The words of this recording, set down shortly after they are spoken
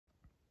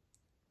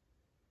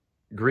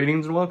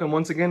Greetings and welcome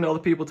once again to all the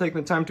people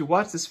taking the time to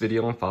watch this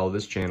video and follow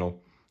this channel.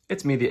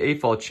 It's me, the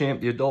AFOL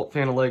champ, the adult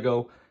fan of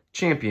Lego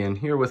champion,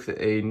 here with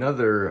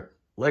another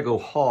Lego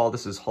haul.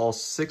 This is haul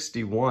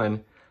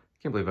 61.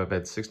 Can't believe I've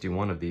had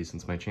 61 of these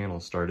since my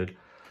channel started.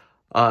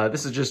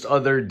 This is just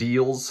other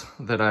deals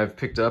that I've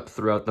picked up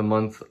throughout the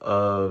month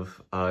of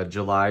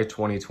July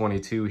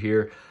 2022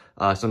 here.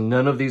 So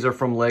none of these are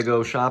from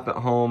Lego Shop at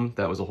Home.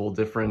 That was a whole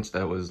different,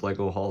 that was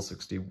Lego haul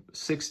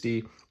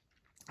 60.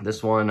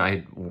 This one,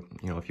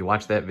 if you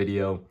watch that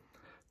video,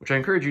 which I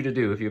encourage you to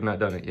do if you have not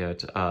done it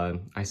yet,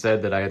 I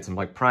said that I had some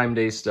like Prime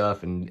Day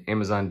stuff and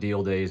Amazon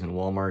deal days and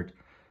Walmart.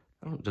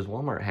 Does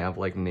Walmart have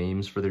like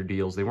names for their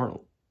deals? They weren't,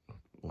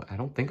 I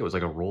don't think it was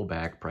like a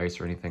rollback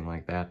price or anything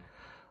like that.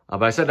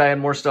 But I said I had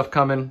more stuff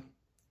coming.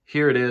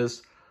 Here it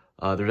is.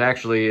 There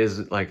actually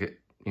is like,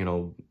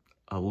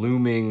 a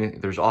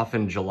looming, there's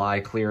often July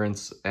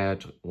clearance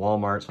at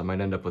Walmart, so I might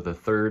end up with a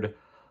third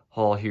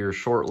haul here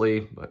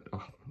shortly, but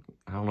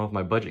I don't know if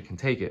my budget can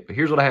take it, but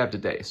here's what I have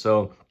today.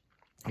 So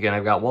again,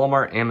 I've got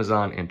Walmart,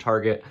 Amazon, and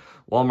Target.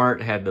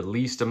 Walmart had the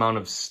least amount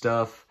of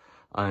stuff,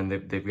 and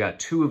they've got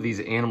two of these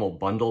animal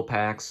bundle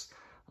packs.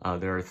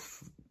 There are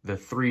the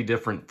three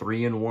different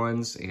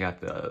 3-in-1s. You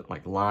got the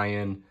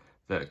lion,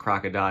 the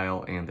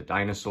crocodile, and the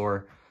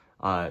dinosaur.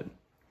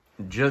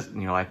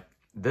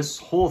 This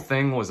whole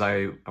thing was,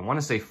 I want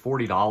to say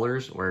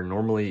 $40, where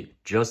normally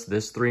just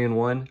this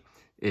 3-in-1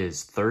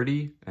 is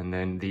 $30, and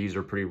then these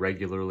are pretty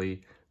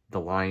regularly, the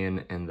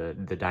lion and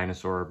the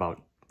dinosaur are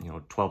about,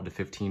 $12 to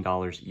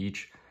 $15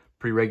 each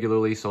pretty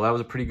regularly. So that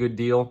was a pretty good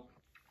deal.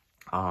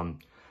 I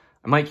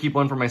might keep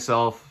one for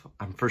myself.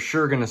 I'm for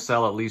sure going to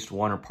sell at least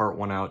one or part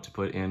one out to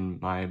put in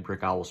my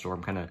Brick Owl store.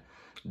 I'm kind of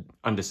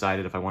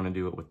undecided if I want to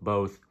do it with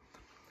both.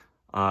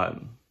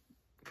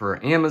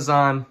 For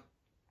Amazon,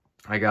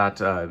 I got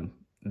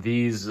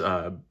these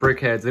brick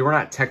heads. They were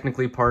not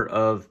technically part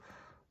of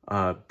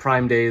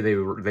Prime Day. They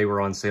were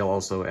on sale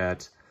also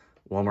at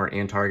Walmart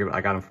and Target, but I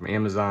got them from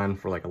Amazon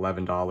for like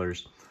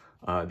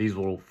 $11. These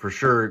will for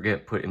sure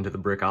get put into the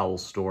Brick Owl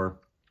store.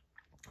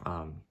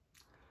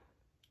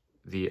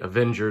 The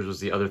Avengers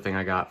was the other thing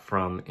I got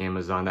from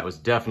Amazon. That was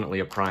definitely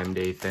a Prime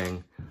Day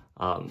thing.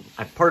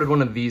 I've parted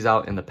one of these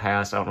out in the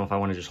past. I don't know if I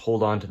want to just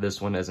hold on to this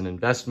one as an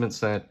investment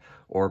set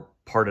or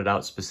part it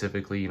out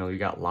specifically. You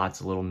got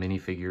lots of little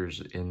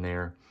minifigures in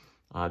there.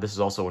 This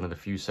is also one of the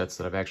few sets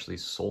that I've actually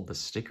sold the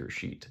sticker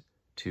sheet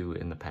to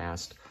in the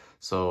past.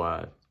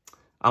 So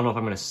I don't know if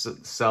I'm going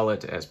to sell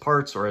it as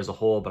parts or as a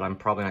whole, but I'm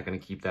probably not going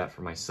to keep that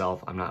for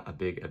myself. I'm not a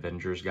big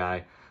Avengers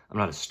guy. I'm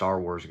not a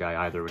Star Wars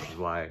guy either, which is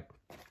why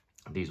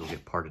these will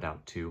get parted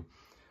out too.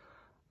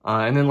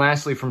 And then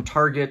lastly, from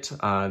Target,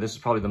 this is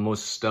probably the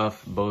most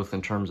stuff, both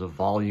in terms of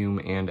volume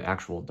and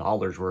actual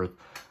dollars worth.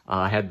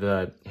 I had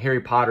the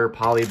Harry Potter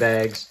poly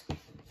bags.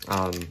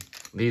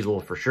 These will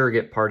for sure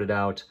get parted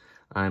out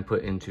and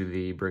put into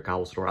the Brick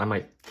Owl store. I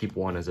might keep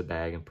one as a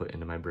bag and put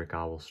into my Brick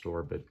Owl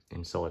store,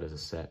 and sell it as a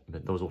set.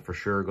 But those will for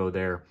sure go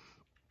there.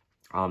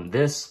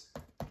 The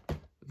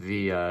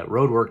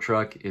roadwork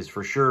truck is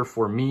for sure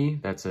for me.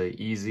 That's an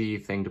easy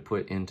thing to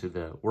put into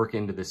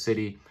the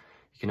city.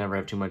 You can never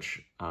have too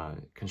much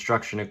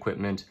construction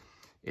equipment.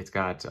 It's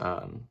got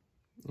some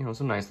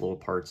nice little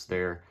parts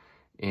there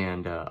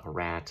and a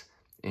rat.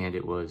 And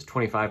it was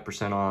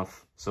 25%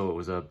 off, so it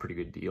was a pretty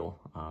good deal.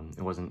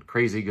 It wasn't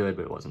crazy good,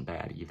 but it wasn't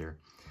bad either.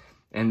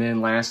 And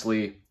then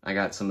lastly, I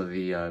got some of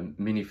the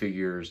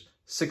minifigures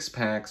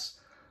 6-packs.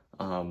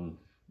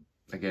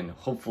 Again,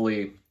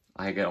 hopefully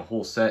I get a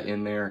whole set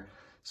in there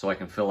so I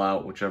can fill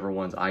out whichever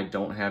ones I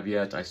don't have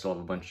yet. I still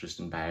have a bunch just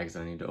in bags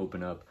that I need to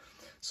open up.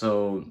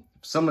 So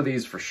some of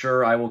these for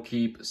sure I will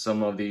keep.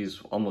 Some of these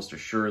almost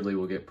assuredly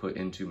will get put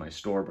into my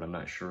store, but I'm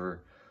not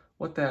sure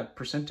what that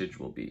percentage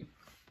will be.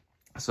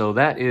 So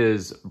that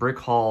is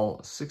Lego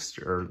Haul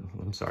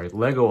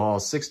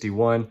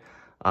 61.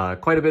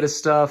 Quite a bit of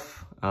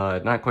stuff,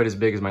 not quite as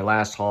big as my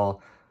last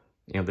haul.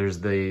 I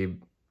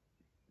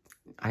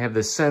have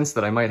this sense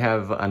that I might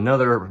have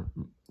another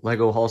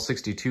Lego Haul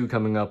 62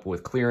 coming up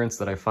with clearance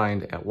that I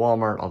find at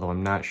Walmart, although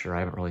I'm not sure. I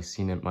haven't really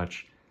seen it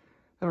much.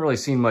 I haven't really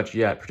seen much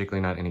yet,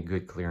 particularly not any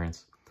good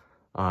clearance.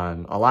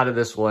 A lot of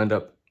this will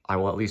I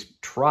will at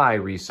least try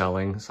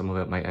reselling. Some of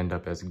it might end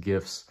up as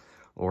gifts,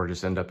 or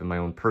just end up in my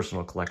own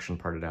personal collection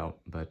parted out.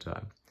 But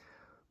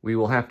we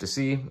will have to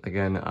see.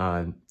 Again,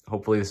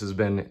 hopefully this has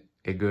been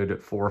a good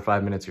 4 or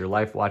 5 minutes of your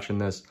life watching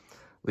this.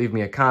 Leave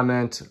me a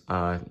comment.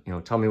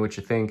 Tell me what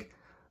you think.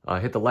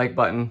 Hit the like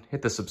button.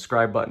 Hit the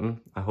subscribe button.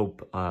 I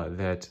hope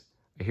that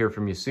I hear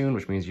from you soon,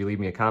 which means you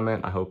leave me a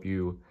comment. I hope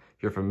you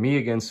hear from me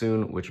again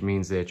soon, which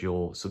means that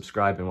you'll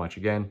subscribe and watch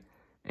again.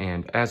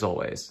 And as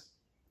always,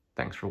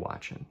 thanks for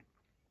watching.